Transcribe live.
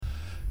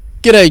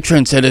G'day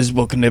Trendsetters,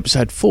 welcome to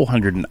episode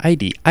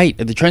 488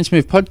 of the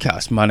Trainsmooth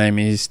podcast. My name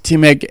is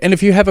Tim Egg, and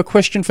if you have a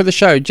question for the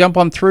show, jump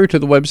on through to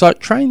the website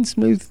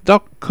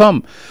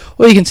trainsmooth.com,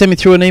 or you can send me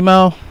through an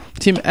email,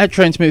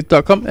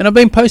 tim@trainsmooth.com, and I've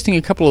been posting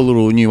a couple of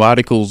little new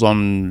articles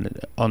on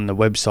the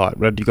website.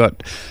 Where you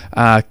got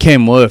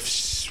Cam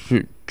Worth's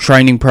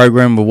training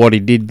program of what he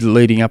did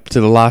leading up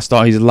to his last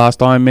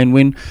Ironman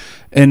win,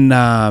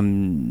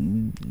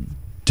 and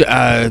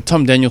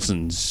Tom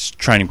Danielson's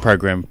training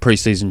program,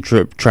 pre-season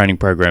training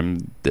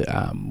program,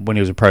 when he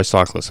was a pro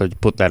cyclist. So I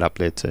put that up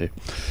there too.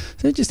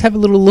 So just have a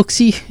little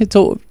look-see. It's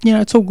all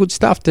good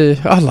stuff.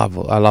 I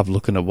love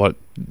looking at what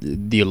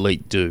the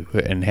elite do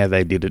and how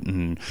they did it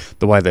and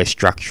the way they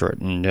structure it.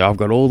 And I've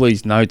got all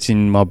these notes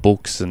in my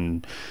books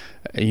and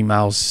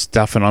emails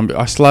stuff, and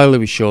I slowly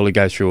but surely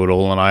go through it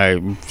all, and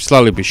I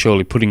slowly but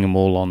surely putting them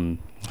all on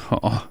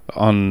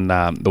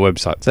the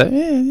website. So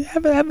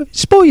yeah,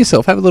 spoil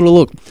yourself. Have a little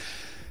look.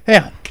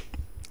 Yeah,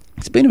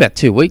 it's been about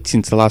 2 weeks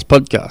since the last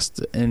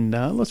podcast, and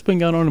lots been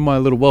going on in my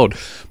little world.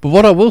 But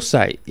what I will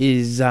say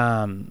is,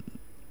 I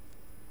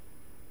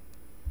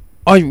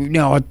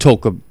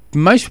talk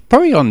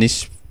probably on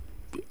this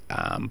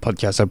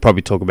podcast. I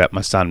probably talk about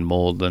my son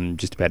more than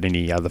just about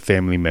any other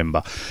family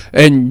member,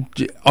 and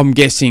I'm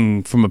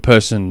guessing from a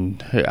person,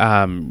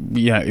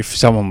 if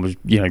someone was,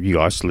 you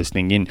guys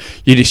listening in,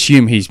 you'd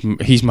assume he's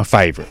my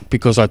favourite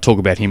because I talk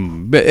about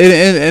him. But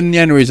and the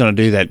only reason I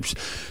do that is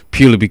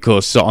purely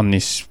because on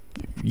this,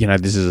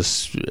 this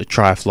is a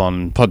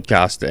triathlon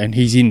podcast, and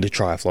he's into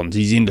triathlons,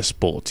 he's into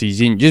sports, he's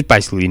just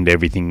basically into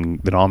everything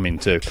that I'm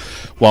into.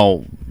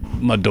 While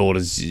my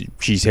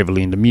she's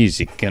heavily into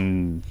music,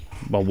 and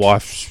my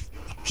wife's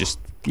just,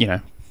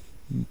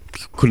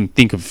 couldn't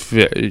think of,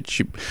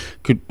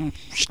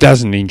 she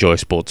doesn't enjoy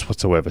sports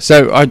whatsoever.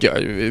 So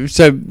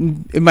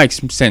it makes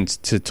some sense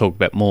to talk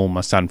about more my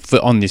son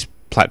on this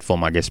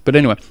platform, I guess. But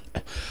anyway,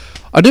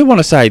 I do want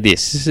to say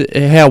this,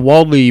 how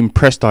wildly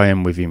impressed I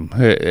am with him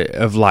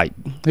of late.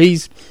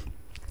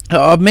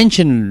 I've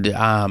mentioned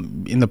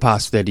in the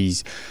past that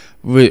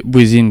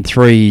was in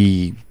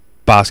 3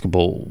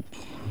 basketball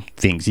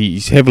things.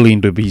 He's heavily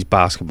into his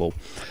basketball.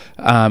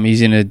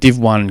 He's in a Div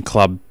 1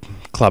 club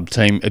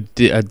team, a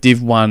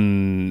Div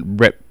 1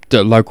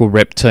 local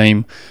rep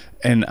team,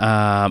 and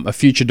a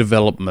future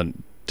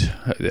development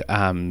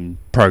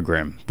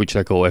program, which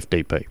they call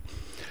FDP.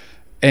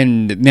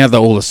 And now that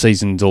all the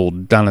season's all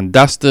done and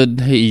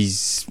dusted,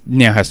 he's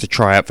now has to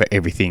try out for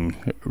everything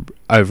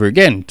over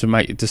again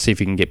to see if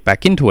he can get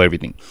back into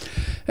everything.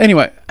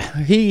 Anyway,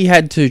 he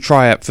had to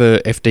try out for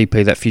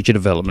FDP, that Future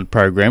Development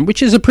Program,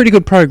 which is a pretty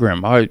good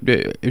program. Way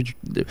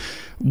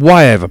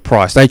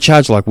overpriced. They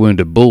charge like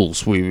wounded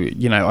bulls.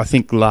 I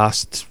think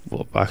last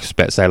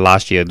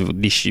year,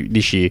 this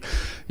year,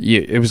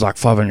 it was like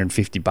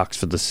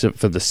 $550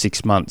 for the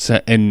 6 months,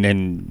 and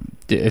then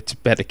it's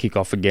about to kick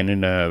off again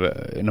in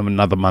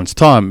another month's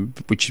time,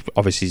 which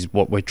obviously is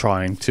what we're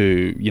trying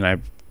to,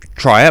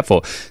 try out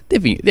for.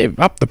 They've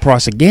upped the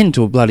price again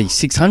to a bloody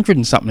 $600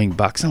 and something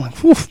bucks. I'm like,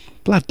 whew,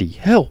 bloody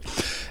hell.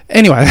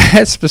 Anyway,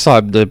 that's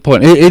beside the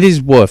point. It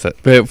is worth it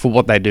for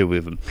what they do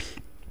with them.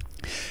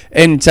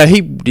 And so he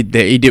did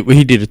that. He did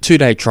a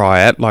 2-day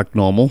tryout like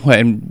normal,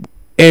 and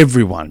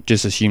everyone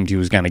just assumed he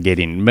was going to get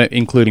in,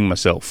 including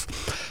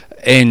myself.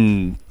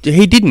 And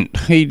he didn't.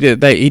 They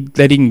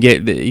didn't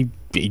get.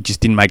 He just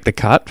didn't make the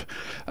cut.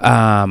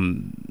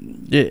 And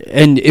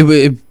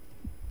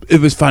it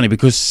was funny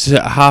because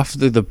half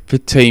the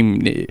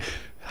team,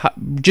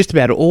 just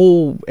about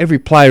every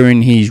player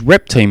in his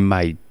rep team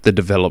made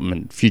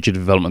the future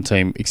development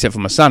team, except for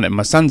my son. And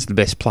my son's the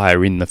best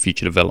player in the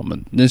future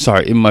development.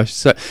 Sorry, in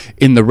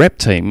the rep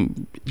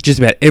team, just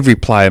about every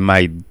player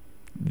made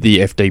the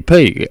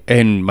FDP,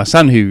 and my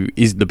son, who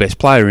is the best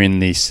player in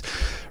this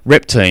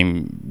rep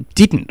team,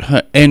 didn't.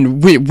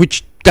 And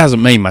which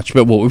doesn't mean much,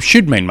 but it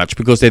should mean much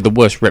because they're the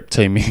worst rep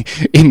team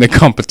in the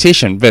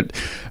competition. But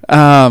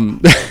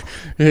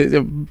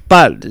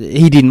but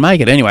he didn't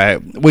make it. Anyway,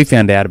 we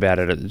found out about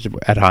it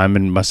at home,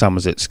 and my son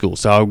was at school,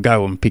 so I'll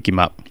go and pick him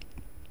up.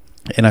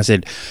 And I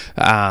said,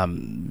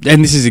 and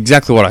this is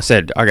exactly what I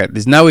said. Okay,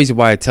 there's no easy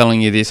way of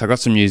telling you this. I got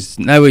some news.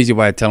 No easy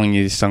way of telling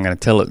you this. So I'm going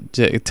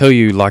to tell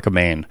you like a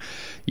man.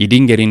 You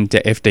didn't get into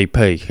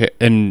FDP.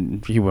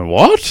 And he went,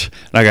 what?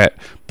 And I go,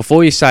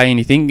 before you say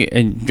anything,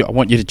 and I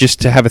want you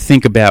to have a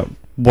think about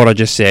what I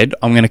just said.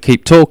 I'm going to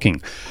keep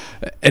talking.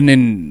 And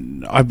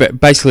then I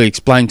basically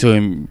explained to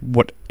him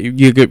what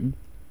you get.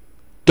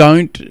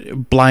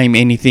 Don't blame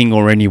anything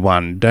or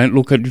anyone. Don't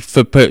look at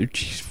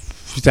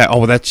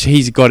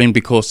he's got in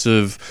because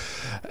of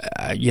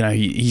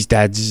his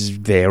dad's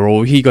there,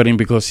 or he got in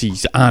because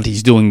his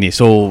auntie's doing this,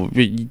 or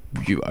you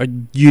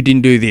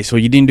didn't do this, or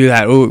you didn't do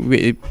that. Or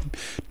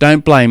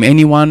don't blame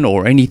anyone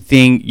or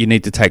anything. You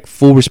need to take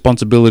full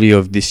responsibility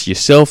of this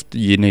yourself.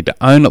 You need to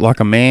own it like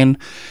a man.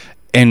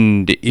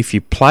 And if you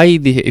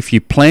plan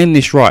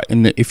this right,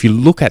 and if you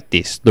look at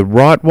this the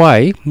right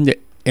way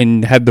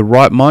and have the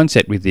right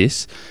mindset with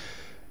this,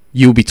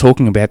 you'll be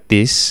talking about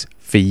this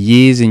for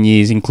years and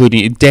years,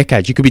 including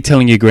decades. You could be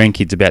telling your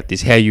grandkids about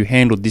this, how you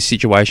handled this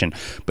situation.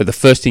 But the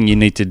first thing you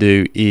need to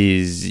do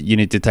is you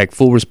need to take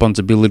full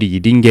responsibility. You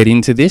didn't get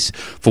into this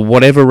for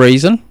whatever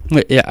reason,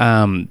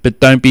 but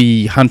don't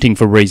be hunting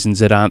for reasons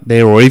that aren't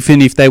there, or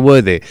even if they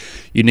were there.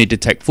 You need to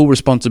take full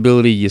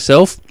responsibility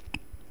yourself.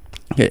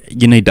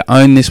 You need to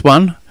own this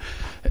one,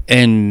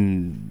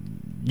 and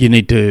you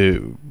need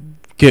to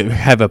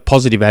have a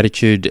positive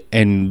attitude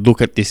and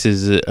look at this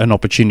as an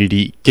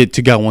opportunity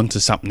to go on to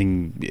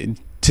something,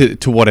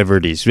 to whatever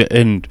it is.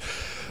 And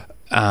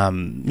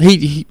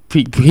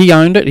he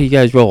owned it. He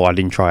goes, well, I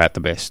didn't try out the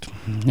best.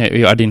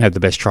 I didn't have the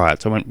best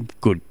tryouts. I went,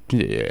 good.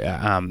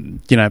 I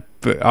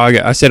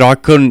said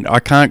I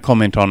can't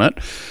comment on it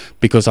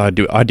because I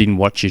didn't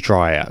watch your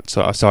tryout.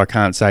 So I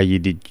can't say you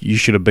did. You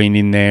should have been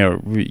in there.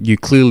 You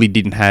clearly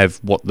didn't have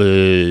what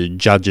the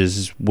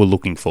judges were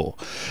looking for.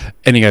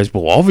 And he goes,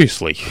 well,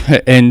 obviously.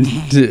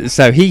 And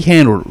so he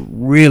handled it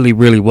really,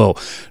 really well.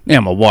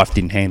 Now, my wife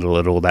didn't handle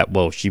it all that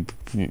well. She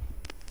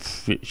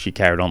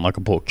carried on like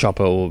a pork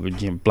chopper, or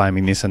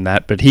blaming this and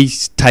that, but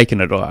he's taken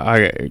it.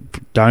 I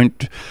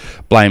don't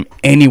blame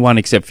anyone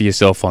except for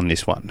yourself on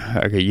this one.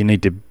 Okay, you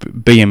need to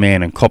be a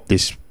man and cop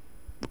this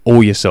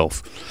all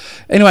yourself.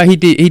 Anyway, he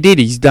did.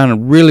 He's done it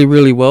really,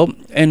 really well,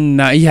 and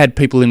he had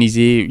people in his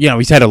ear.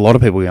 He's had a lot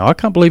of people going, I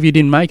can't believe you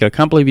didn't make it. I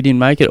can't believe you didn't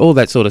make it. All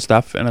that sort of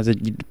stuff. And I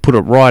said, you put it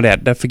right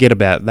out. Don't forget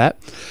about that.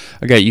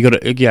 Okay, you got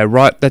to go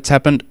right. That's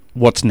happened.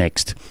 What's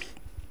next?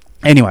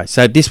 Anyway,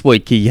 so this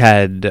week he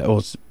had,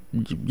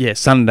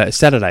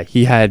 Saturday,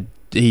 he had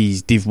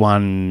his Div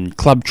 1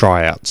 club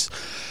tryouts,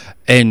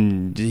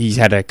 and he's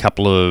had a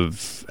couple of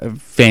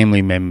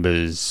family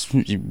members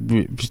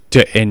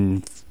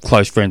and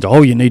close friends.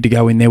 Oh, you need to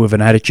go in there with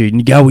an attitude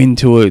and go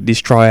into this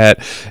tryout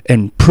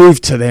and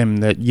prove to them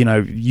that,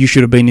 you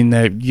should have been in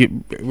there.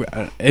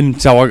 And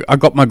so I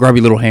got my grubby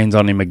little hands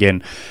on him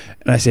again.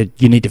 And I said,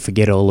 you need to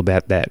forget all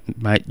about that,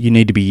 mate. You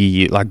need to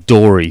be like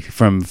Dory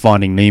from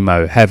Finding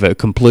Nemo, have a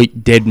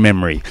complete dead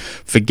memory.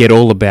 Forget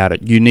all about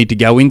it. You need to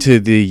go into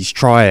these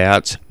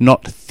tryouts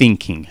not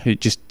thinking,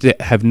 just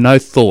have no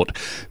thought.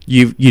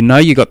 You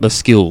got the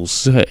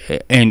skills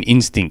and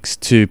instincts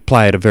to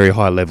play at a very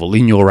high level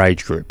in your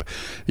age group.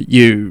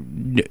 You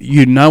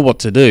know what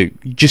to do.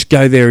 Just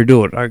go there and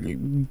do it.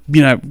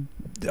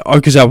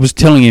 Because I was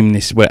telling him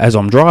this as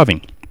I'm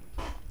driving.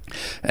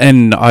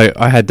 And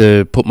I had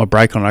to put my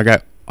brake on. I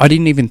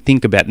didn't even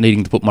think about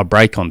needing to put my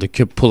brake on to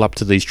pull up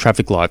to these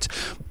traffic lights.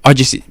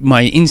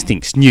 My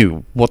instincts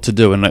knew what to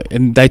do,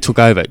 and they took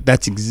over.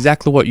 That's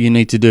exactly what you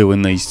need to do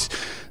in these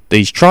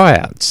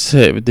tryouts,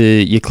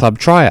 your club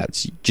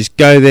tryouts. Just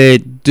go there,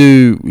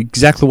 do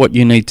exactly what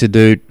you need to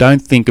do.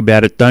 Don't think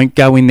about it. Don't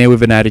go in there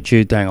with an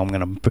attitude, dang, I'm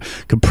going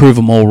to prove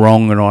them all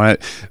wrong and all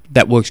that.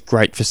 That works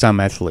great for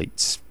some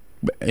athletes.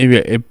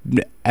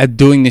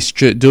 Doing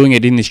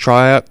it in this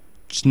tryout,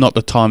 it's not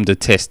the time to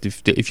test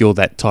if you're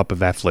that type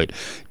of athlete.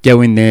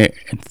 Go in there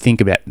and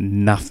think about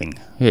nothing.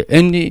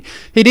 And he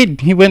did.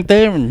 He went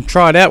there and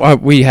tried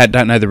out. We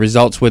don't know the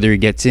results, whether he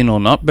gets in or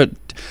not, but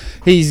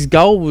his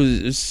goal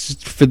was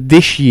for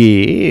this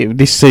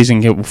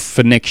season,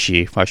 for next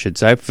year, I should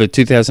say, for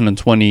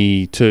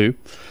 2022.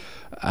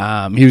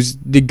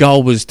 The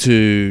goal was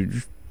to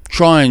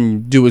try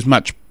and do as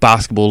much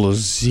basketball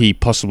as he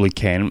possibly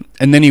can,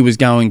 and then he was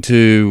going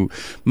to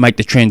make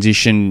the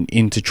transition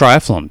into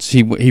triathlons.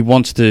 He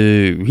wants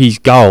to. His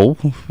goal,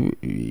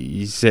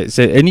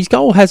 and his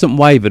goal hasn't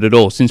wavered at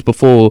all since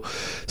before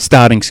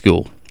starting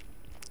school.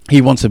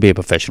 He wants to be a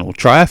professional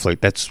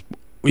triathlete.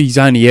 He's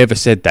only ever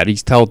said that.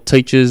 He's told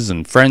teachers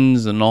and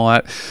friends and all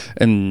that,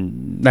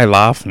 and they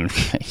laugh, and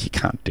you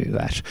can't do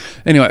that.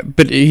 Anyway,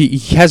 but he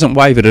hasn't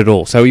wavered at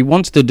all. So he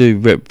wants to be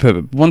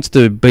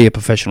a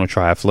professional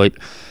triathlete.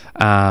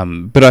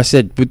 But I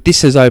said, but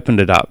this has opened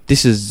it up.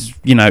 This is,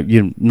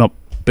 you're not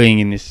being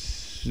in this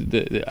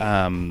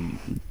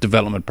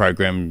development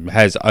program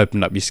has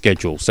opened up your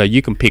schedule, so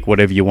you can pick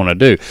whatever you want to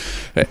do.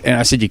 And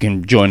I said you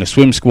can join a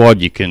swim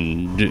squad, you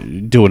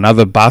can do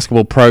another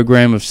basketball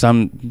program of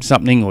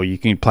something, or you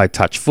can play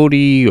touch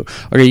footy,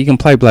 or you can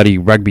play bloody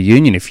rugby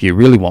union if you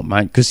really want,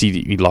 mate, because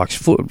he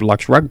likes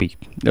rugby.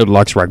 He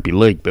likes rugby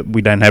league, but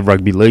we don't have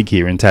rugby league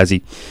here in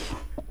Tassie.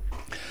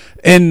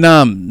 And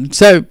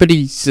so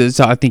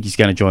I think he's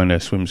going to join a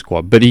swim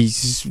squad, But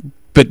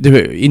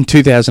in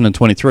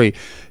 2023,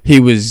 he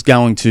was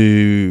going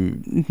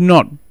to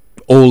not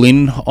all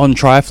in on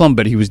triathlon,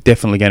 but he was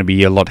definitely going to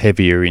be a lot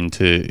heavier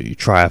into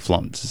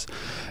triathlons.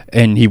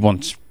 And he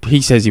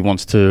says he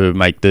wants to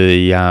make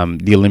the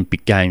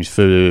Olympic Games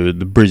for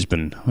the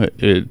Brisbane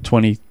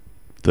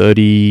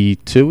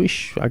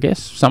 2032-ish, I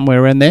guess,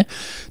 somewhere around there.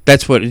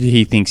 That's what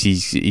he thinks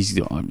he's.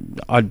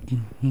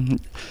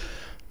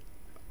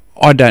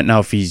 I don't know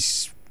if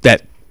he's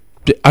that.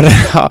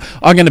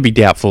 I'm going to be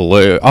doubtful.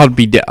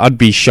 I'd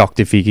be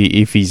shocked if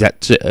he's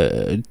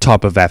that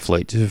type of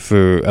athlete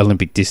for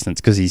Olympic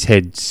distance, because his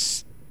head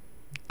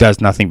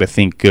does nothing but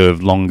think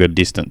of longer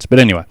distance. But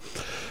anyway,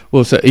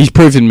 Well, so he's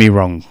proven me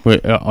wrong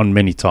on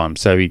many times,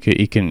 so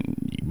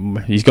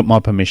he's got my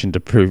permission to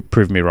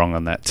prove me wrong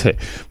on that too.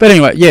 But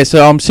anyway, yeah.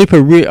 So I'm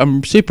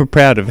super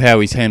proud of how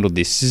he's handled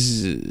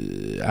this,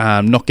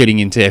 not getting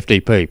into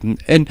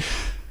FDP, and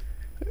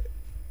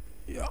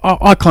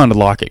I kind of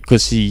like it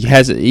because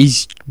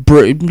he's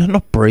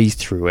not breezed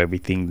through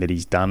everything that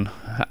he's done,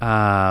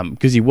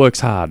 because he works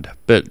hard,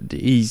 but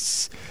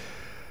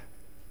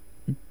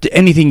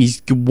anything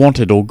he's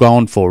wanted or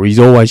gone for, he's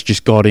always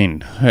just got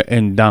in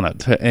and done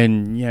it.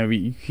 And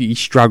he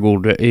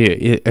struggled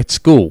at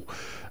school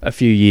a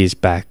few years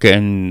back,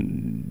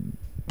 and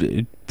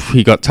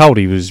he got told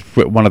he was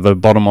one of the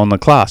bottom on the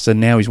class, and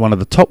now he's one of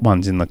the top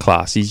ones in the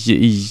class.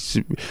 He's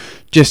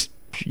just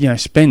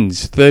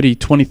spends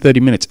 30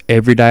 minutes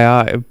every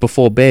day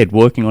before bed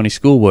working on his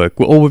schoolwork,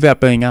 all without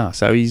being asked.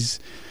 So he's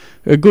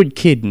a good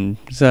kid, and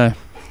so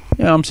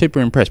I'm super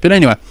impressed. But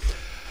anyway,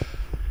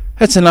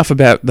 that's enough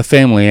about the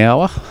family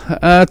hour.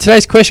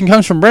 Today's question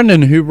comes from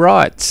Brendan, who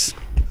writes,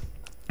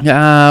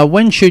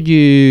 when should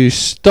you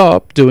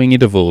stop doing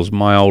intervals?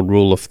 My old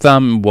rule of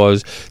thumb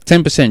was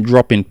 10%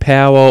 drop in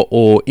power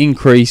or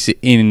increase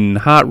in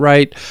heart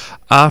rate.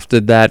 After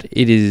that,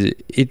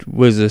 it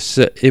was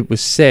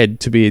said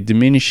to be a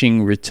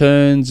diminishing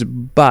returns,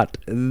 but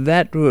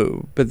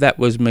that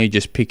was me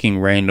just picking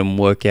random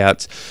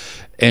workouts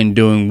and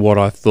doing what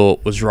I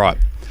thought was right.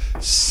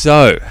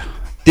 So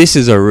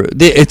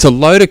it's a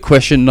loaded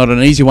question, not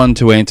an easy one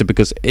to answer,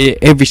 because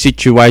every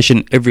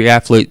situation, every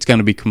athlete's going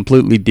to be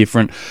completely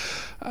different.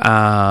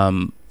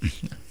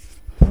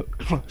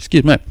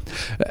 Excuse me.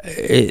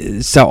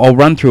 So I'll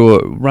run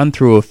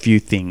through a few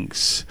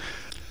things.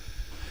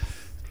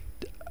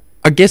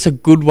 I guess a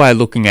good way of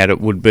looking at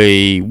it would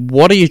be,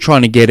 what are you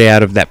trying to get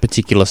out of that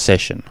particular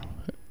session?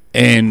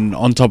 And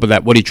on top of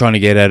that, what are you trying to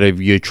get out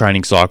of your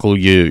training cycle,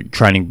 your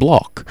training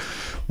block?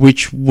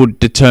 Which would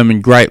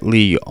determine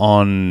greatly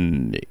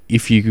on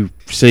if you're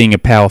seeing a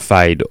power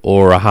fade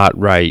or a heart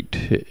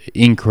rate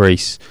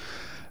increase.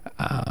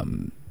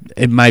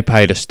 It may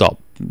pay to stop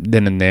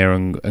then and there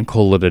and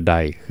call it a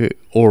day,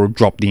 or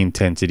drop the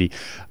intensity.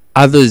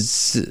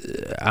 Others,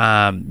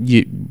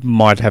 you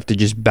might have to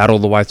just battle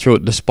the way through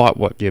it despite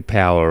what your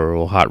power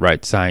or heart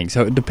rate's saying.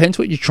 So it depends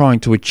what you're trying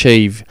to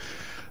achieve.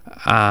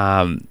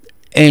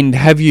 And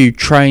have you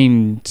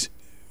trained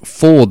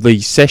for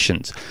these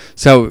sessions?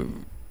 So,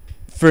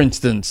 for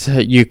instance,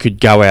 you could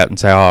go out and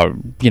say,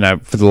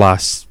 for the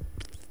last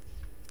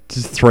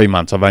 3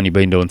 months, I've only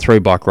been doing 3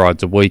 bike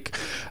rides a week,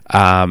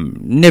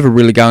 never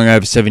really going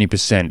over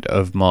 70%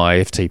 of my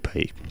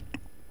FTP.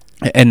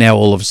 And now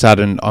all of a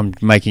sudden, I'm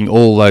making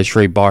all those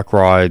 3 bike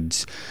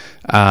rides,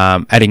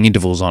 adding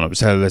intervals on it.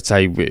 So let's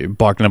say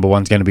bike number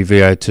 1's going to be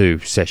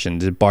VO2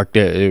 sessions.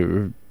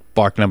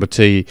 Bike number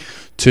 2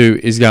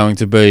 is going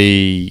to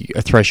be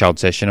a threshold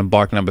session, and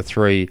bike number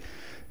 3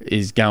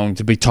 is going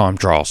to be time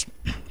trials.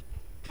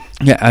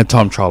 Yeah,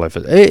 time trial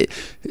effort.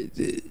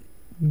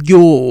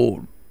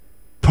 You're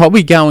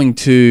probably going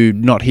to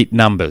not hit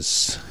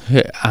numbers,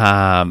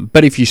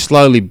 but if you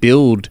slowly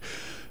build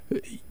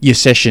your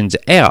sessions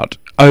out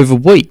over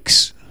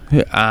weeks,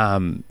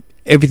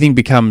 everything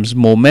becomes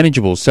more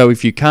manageable. So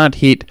if you can't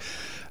hit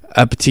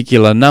a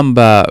particular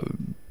number,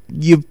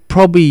 you're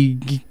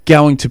probably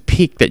going to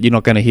pick that you're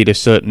not going to hit a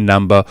certain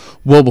number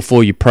well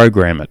before you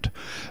program it.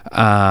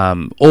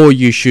 Or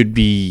you should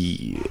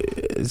be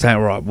saying,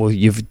 right, well,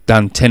 you've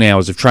done 10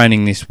 hours of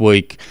training this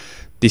week,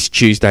 this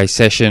Tuesday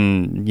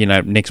session,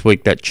 next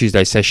week, that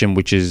Tuesday session,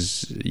 which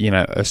is,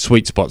 a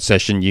sweet spot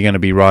session, you're going to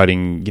be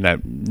riding,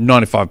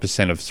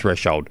 95% of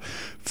threshold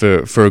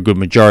for a good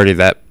majority of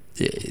that.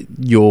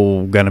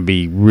 You're going to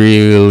be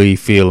really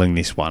feeling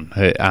this one.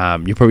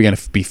 You're probably going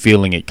to be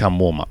feeling it come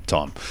warm-up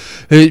time.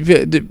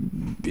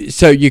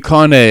 So you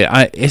kind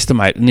of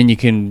estimate, and then you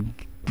can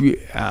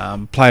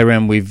play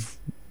around with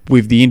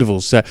the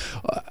intervals. So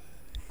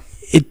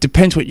it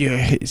depends what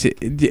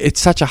it's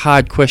such a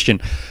hard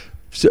question.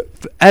 So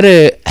at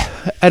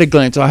a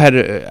glance, I had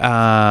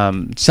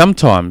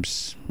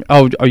sometimes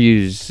I'll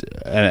use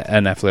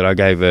an athlete. I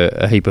gave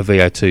a heap of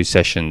VO2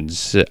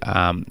 sessions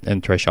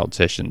and threshold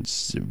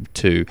sessions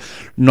to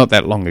not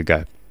that long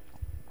ago,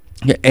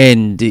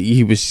 and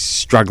he was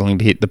struggling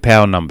to hit the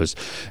power numbers,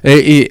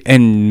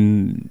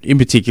 and in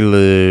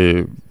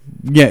particular,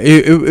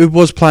 it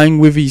was playing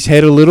with his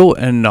head a little.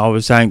 And I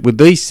was saying, with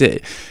these,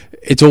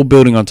 it's all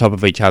building on top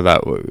of each other.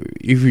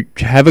 If you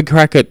have a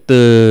crack at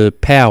the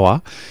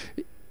power,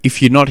 if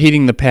you're not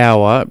hitting the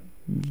power,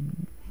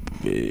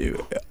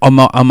 I'm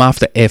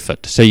after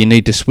effort. So you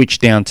need to switch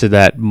down to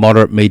that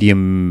moderate,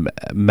 medium,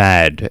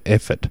 mad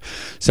effort.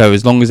 So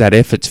as long as that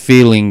effort's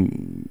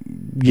feeling,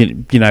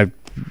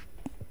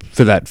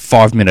 for that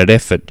 5-minute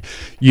effort,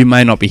 you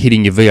may not be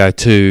hitting your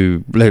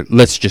VO2.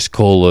 Let's just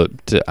call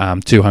it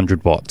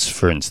 200 watts,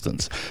 for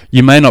instance.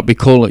 You may not be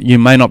able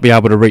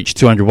to reach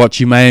 200 watts.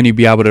 You may only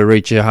be able to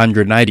reach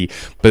 180.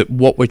 But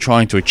what we're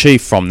trying to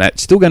achieve from that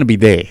still going to be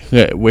there.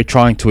 We're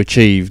trying to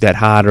achieve that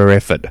harder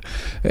effort,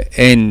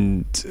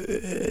 and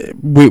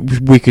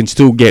we can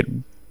still get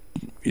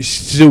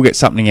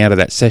something out of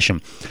that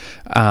session.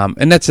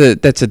 and that's a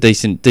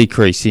decent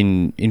decrease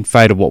in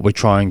fate of what we're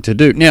trying to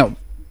do. Now,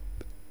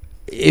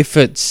 if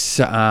it's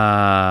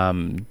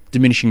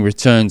diminishing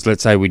returns,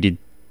 let's say we did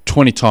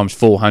 20 times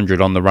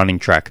 400 on the running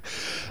track,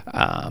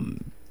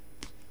 and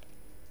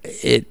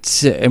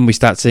we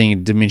start seeing a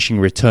diminishing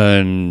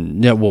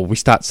return. We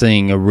start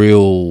seeing a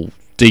real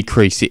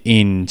decrease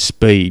in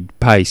speed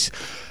pace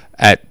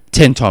at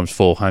 10 times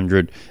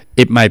 400.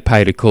 It may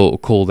pay to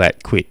call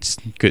that quits.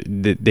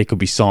 There could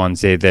be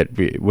signs there that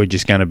we're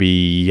just going to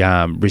be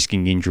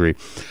risking injury.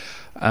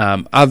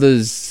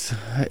 Others,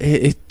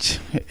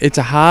 it's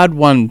a hard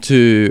one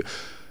to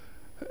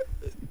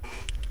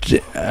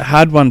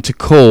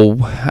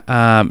call.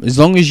 As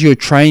long as your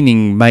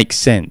training makes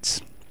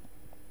sense,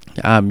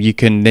 you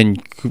can then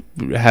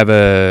have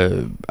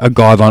a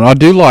guideline. I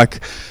do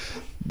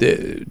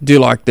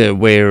like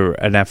where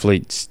an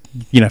athlete's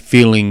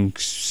feeling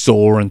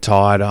sore and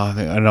tired,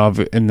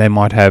 and they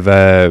might have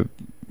a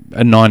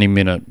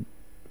 90-minute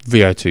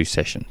VO2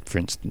 session, for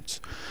instance,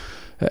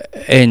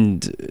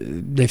 and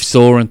they're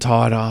sore and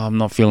tired. I'm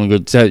not feeling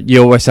good. So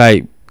you always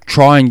say,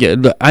 try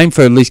and aim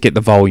for at least get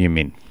the volume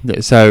in.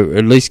 So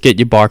at least get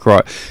your bike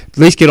right. At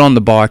least get on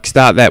the bike,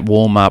 start that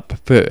warm up,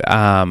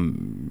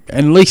 and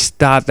at least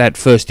start that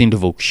first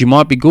interval, because you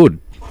might be good,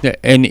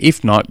 and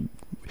if not,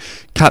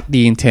 cut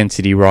the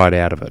intensity right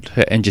out of it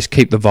and just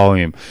keep the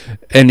volume.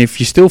 And if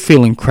you're still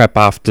feeling crap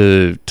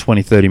after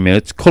 20-30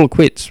 minutes, call it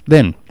quits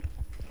then.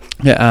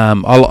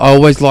 I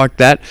always like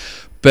that.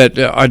 But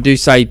I do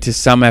say to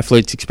some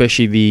athletes,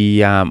 especially the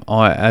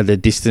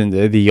Ironman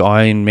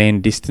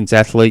distance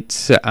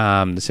athletes, the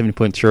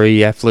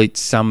 70.3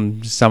 athletes,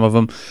 some of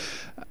them,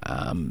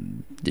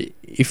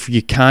 if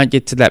you can't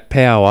get to that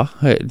power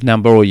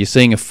number, or you're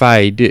seeing a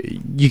fade,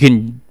 you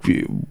can,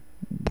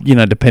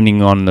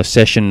 depending on the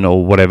session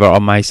or whatever, I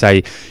may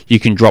say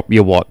you can drop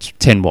your watts,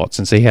 10 watts,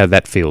 and see how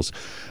that feels.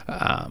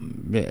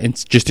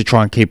 It's just to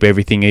try and keep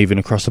everything even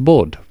across the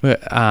board.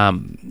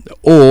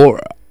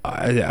 Or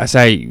I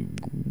say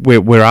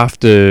we're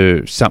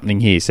after something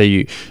here. So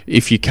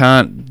if you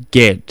can't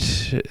get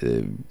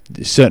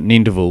certain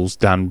intervals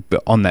done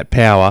on that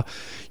power,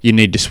 you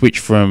need to switch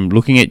from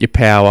looking at your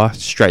power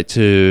straight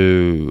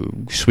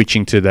to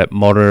switching to that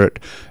moderate,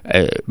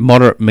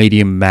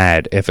 medium,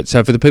 mad effort.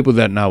 So for the people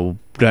that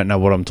don't know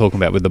what I'm talking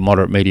about with the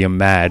moderate, medium,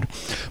 mad,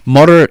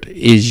 moderate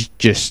is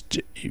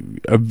just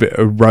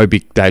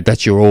aerobic day.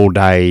 That's your all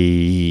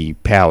day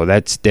power.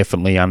 That's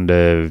definitely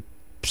under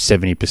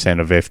 70%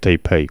 of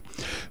FTP,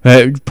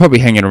 probably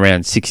hanging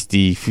around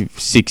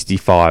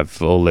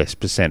 65 or less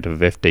percent of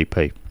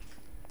FTP.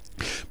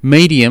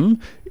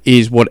 Medium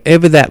is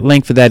whatever that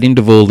length of that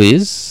interval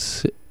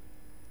is.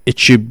 It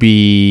should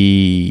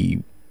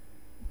be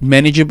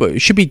manageable.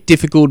 It should be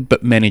difficult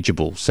but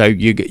manageable. So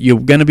you're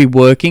going to be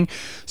working.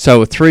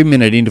 So a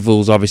 3-minute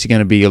interval is obviously going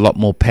to be a lot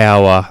more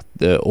power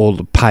or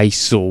the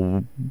pace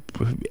or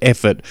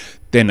effort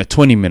than a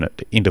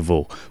 20-minute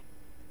interval.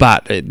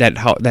 But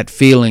that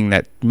feeling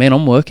that, man,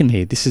 I'm working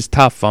here. This is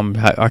tough.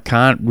 I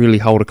can't really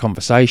hold a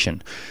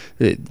conversation.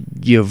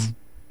 You've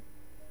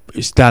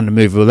starting to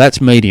move. Well,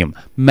 that's medium.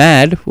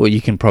 Mad, well,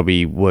 you can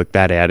probably work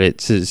that out.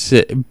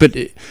 But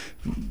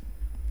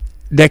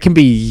that can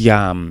be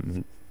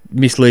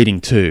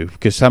misleading too,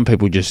 because some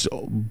people just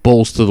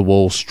balls to the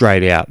wall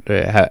straight out,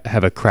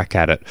 have a crack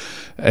at it,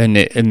 and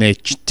their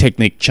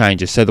technique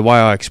changes. So the way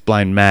I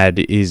explain mad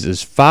is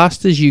as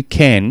fast as you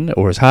can,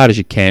 or as hard as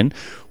you can,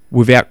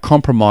 without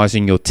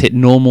compromising your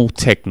normal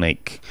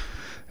technique.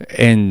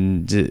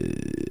 And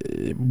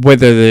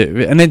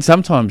and then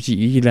sometimes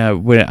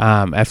when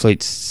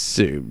athletes,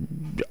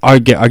 I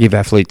give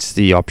athletes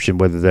the option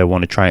whether they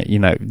want to train.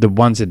 The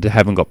ones that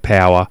haven't got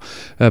power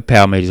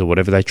meters or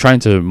whatever, they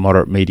train to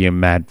moderate, medium,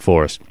 mad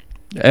for us.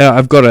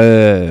 I've got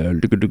I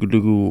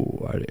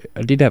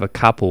did have a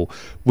couple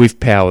with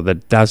power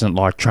that doesn't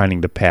like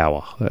training to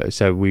power.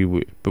 So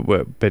I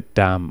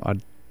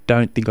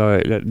don't think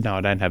I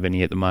don't have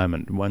any at the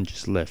moment. One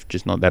just left,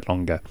 just not that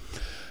long ago.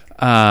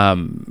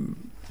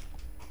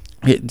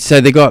 So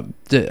they got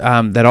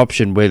that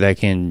option where they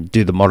can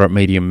do the moderate,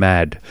 medium,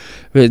 mad.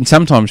 And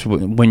sometimes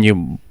when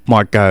you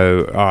might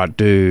go,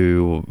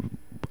 do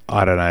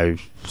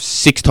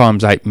 6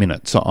 times 8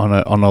 minutes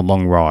on a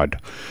long ride.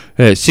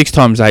 6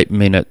 times 8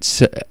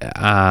 minutes. 4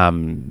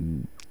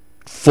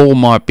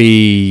 might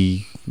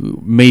be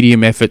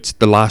medium efforts.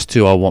 The last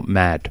 2 I want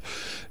mad.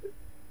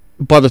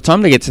 By the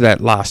time they get to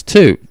that last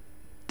 2,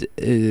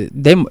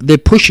 they're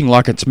pushing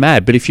like it's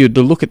mad. But if you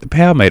look at the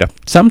power meter,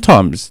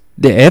 sometimes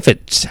their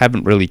efforts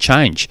haven't really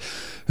changed.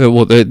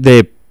 Well,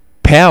 their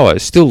power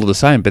is still the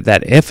same, but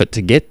that effort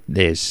to get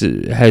there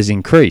has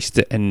increased,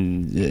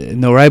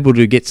 and they're able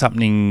to get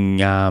something,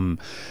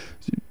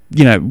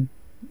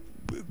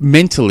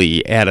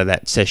 mentally out of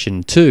that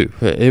session too.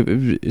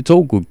 It's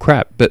all good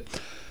crap, but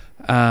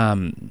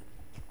I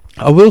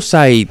will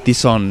say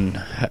this on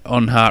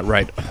heart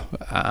rate.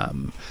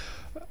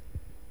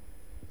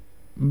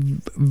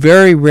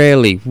 Very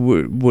rarely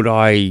would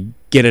I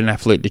get an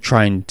athlete to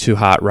train to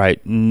heart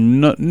rate.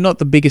 Not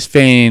the biggest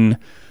fan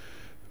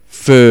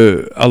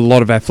for a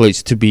lot of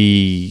athletes to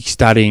be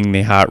studying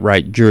their heart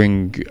rate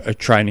during a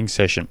training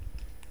session,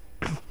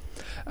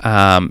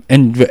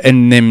 and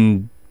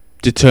them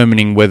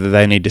determining whether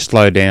they need to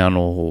slow down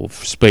or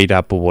speed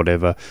up or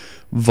whatever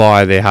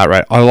via their heart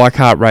rate. I like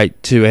heart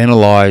rate to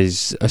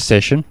analyse a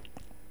session.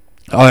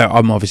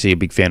 I'm obviously a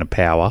big fan of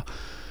power.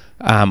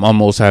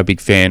 I'm also a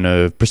big fan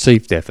of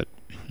perceived effort.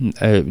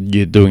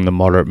 You're doing the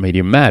moderate,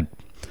 medium, mad.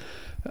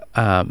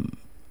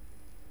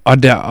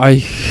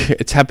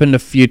 It's happened a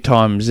few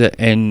times,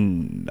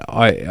 and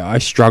I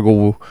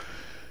struggle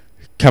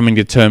coming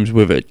to terms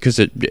with it because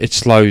it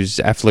slows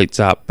athletes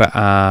up.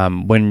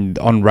 When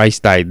on race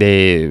day,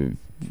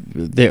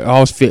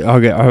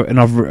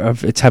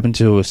 it's happened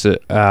to us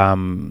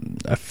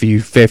a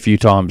fair few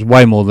times,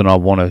 way more than I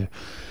want to.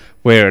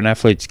 Where an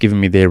athlete's given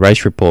me their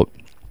race report,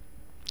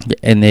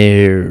 and they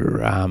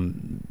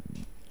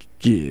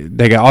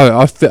go,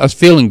 I was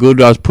feeling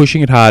good, I was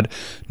pushing it hard,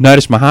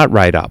 noticed my heart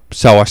rate up,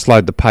 so I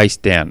slowed the pace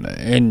down,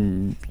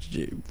 and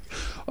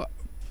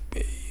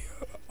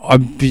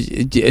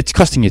it's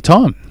costing you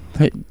time.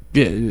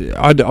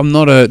 I'm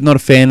not a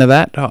fan of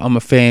that. I'm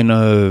a fan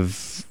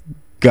of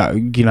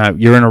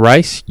you're in a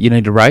race, you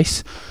need to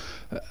race.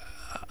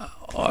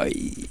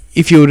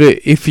 If you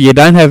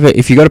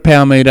got a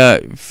power meter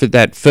for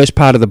that first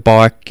part of the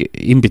bike,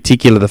 in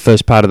particular the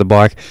first part of the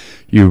bike,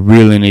 you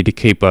really need to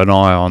keep an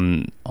eye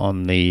on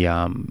the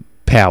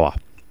power,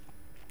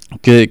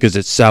 because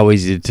it's so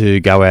easy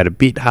to go out a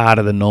bit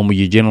harder than normal.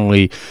 You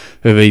generally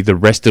have either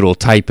rested or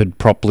tapered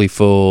properly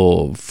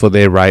for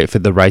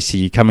the race.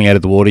 You're coming out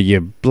of the water,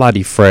 you're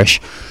bloody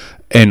fresh,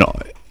 and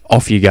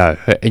off you go,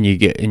 and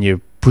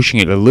you're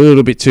pushing it a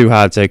little bit too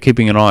hard. So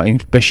keeping an eye,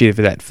 especially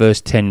for that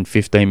first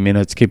 10-15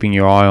 minutes, keeping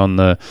your eye on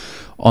the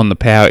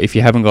power. If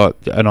you haven't got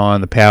an eye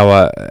on the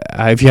power,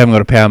 if you haven't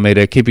got a power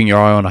meter, keeping your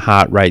eye on your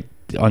heart rate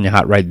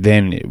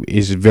then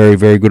is a very,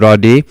 very good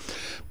idea.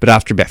 But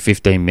after about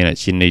 15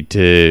 minutes, you need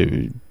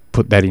to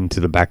put that into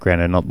the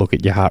background and not look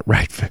at your heart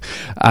rate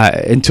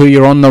until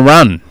you're on the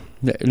run.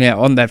 Now,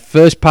 on that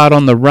first part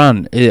on the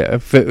run,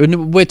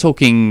 we're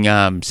talking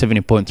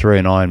 70.3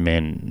 and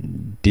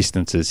Ironman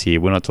distances here.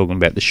 We're not talking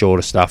about the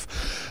shorter stuff.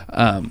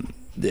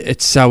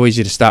 It's so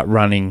easy to start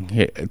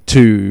running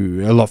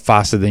to a lot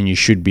faster than you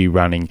should be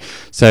running.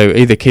 So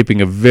either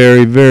keeping a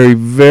very, very,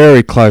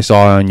 very close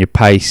eye on your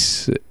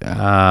pace,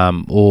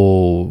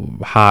 or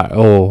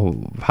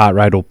heart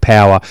rate or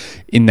power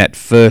in that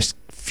first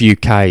few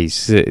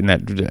Ks in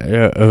that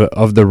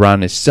of the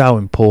run is so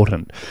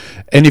important.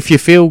 And if you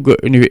feel good,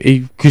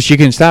 because you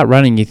can start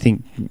running, you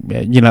think,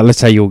 let's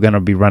say you're going to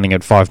be running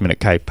at 5-minute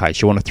K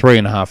pace, you want a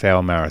 3.5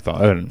 hour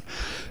marathon,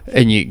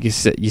 and you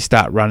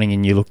start running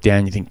and you look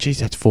down, you think, geez,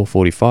 that's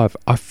 4:45.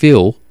 I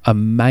feel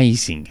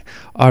amazing.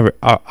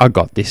 I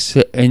got this,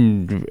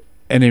 and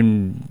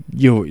then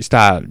you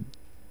start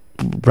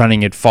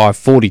running at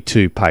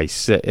 5:42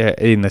 pace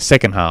in the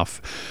second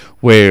half,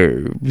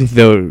 where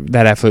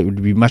that athlete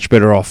would be much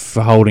better off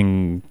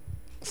holding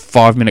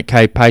 5-minute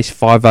K pace,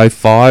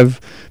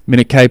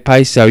 5:05-minute K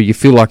pace, so you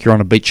feel like you're on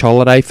a beach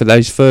holiday for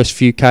those first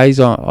few Ks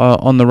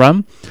on the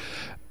run.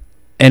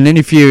 And then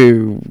if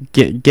you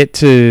get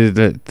to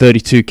the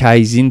 32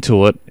 Ks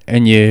into it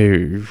and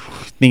you're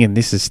thinking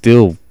this is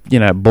still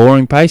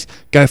boring pace,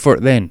 go for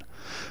it then.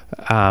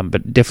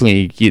 But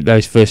definitely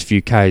those first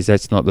few Ks,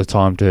 that's not the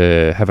time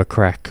to have a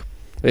crack,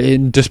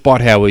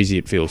 despite how easy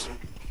it feels.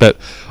 But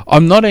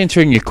I'm not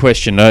answering your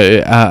question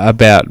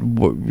about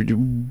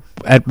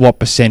at what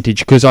percentage,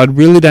 because I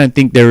really don't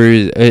think there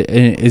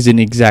is an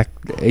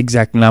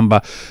exact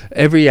number.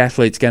 Every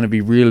athlete's going to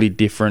be really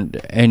different,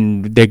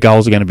 and their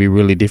goals are going to be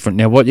really different.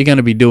 Now, what you're going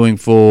to be doing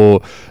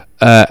for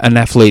an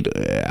athlete,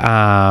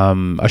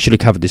 I should have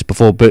covered this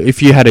before, but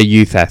if you had a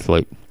youth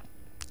athlete,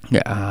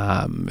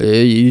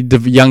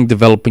 the young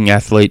developing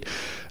athlete,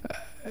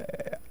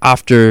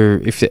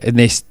 if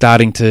they're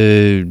starting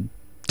to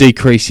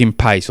decrease in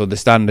pace, or they're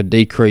starting to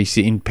decrease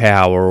in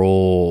power,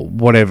 or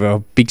whatever,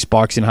 big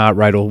spikes in heart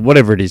rate, or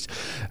whatever it is,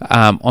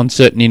 on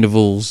certain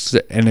intervals,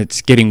 and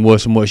it's getting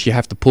worse and worse, you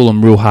have to pull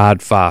them real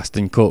hard fast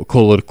and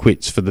call it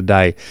quits for the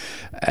day.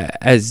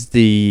 As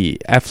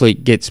the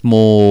athlete gets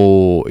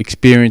more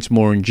experience,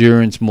 more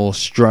endurance, more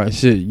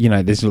strength,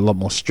 there's a lot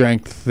more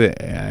strength,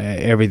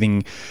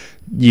 everything,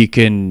 you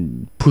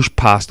can push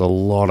past a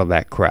lot of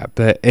that crap.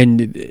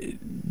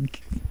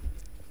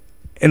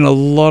 And a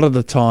lot of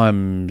the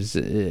times,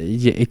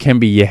 it can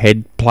be your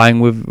head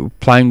playing with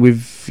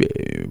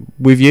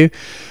you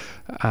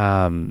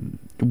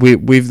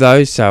with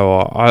those.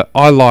 So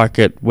I like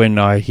it when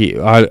I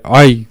hear.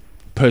 I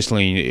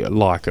personally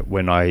like it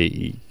when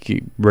I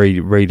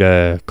read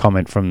a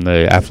comment from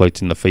the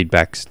athletes in the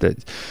feedbacks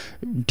that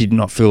did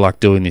not feel like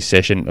doing this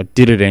session. I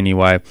did it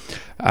anyway.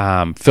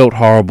 Felt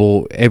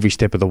horrible every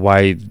step of the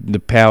way. The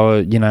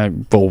power,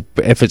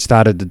 effort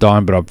started to die,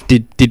 but I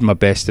did my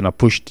best and I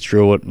pushed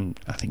through it. And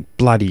I think,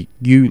 bloody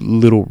you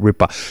little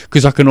ripper,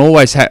 because I can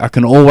always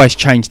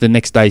change the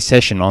next day's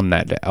session on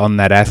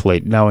that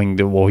athlete, knowing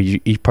that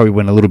he probably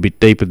went a little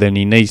bit deeper than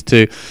he needs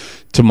to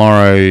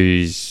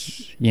tomorrow's,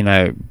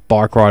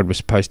 bike ride was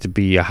supposed to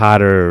be a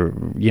harder,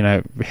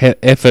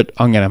 effort.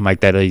 I'm going to make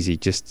that easy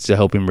just to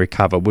help him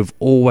recover. We've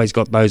always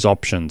got those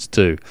options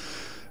too,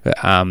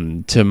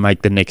 to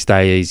make the next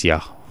day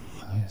easier.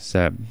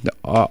 So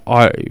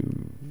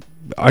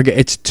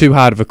it's too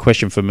hard of a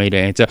question for me to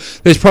answer.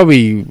 There's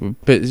probably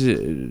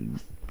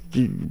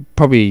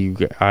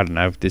I don't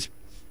know. There's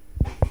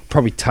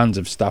probably tons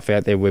of stuff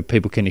out there where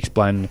people can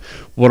explain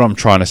what I'm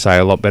trying to say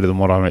a lot better than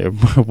what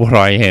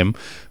I am.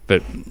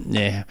 But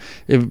yeah,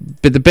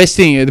 but the best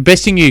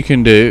thing you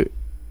can do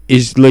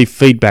is leave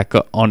feedback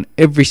on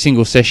every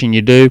single session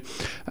you do.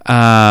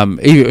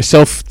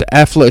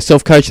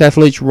 Self-coached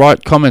athletes,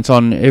 write comments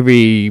on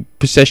every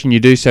session you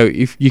do, so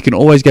if you can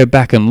always go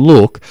back and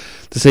look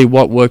to see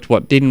what worked,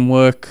 what didn't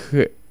work,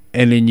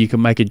 and then you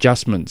can make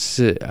adjustments.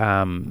 But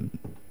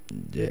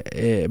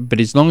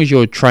as long as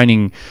your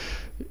training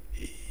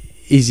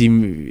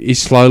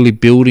is slowly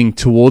building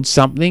towards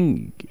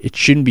something, it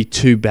shouldn't be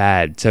too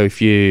bad. So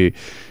if you're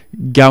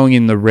going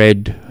in the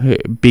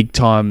red big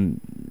time,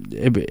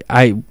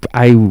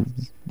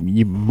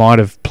 you might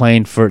have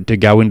planned for it to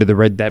go into the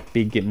red that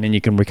big, and then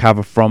you can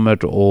recover from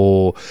it,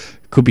 or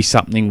it could be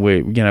something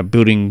where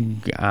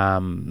building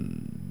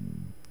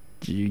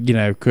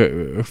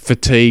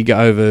fatigue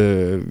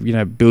over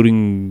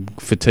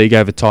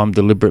time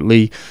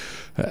deliberately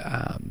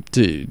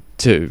to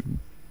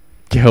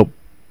help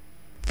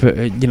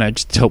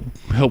just help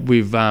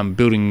with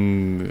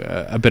building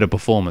a better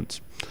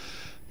performance.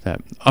 So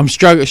I'm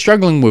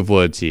struggling with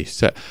words here,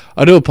 so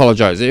I do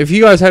apologise. If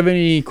you guys have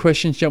any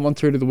questions, jump on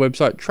through to the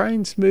website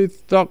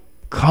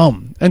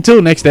trainsmooth.com. Until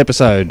next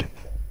episode,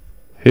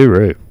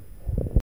 hooroo.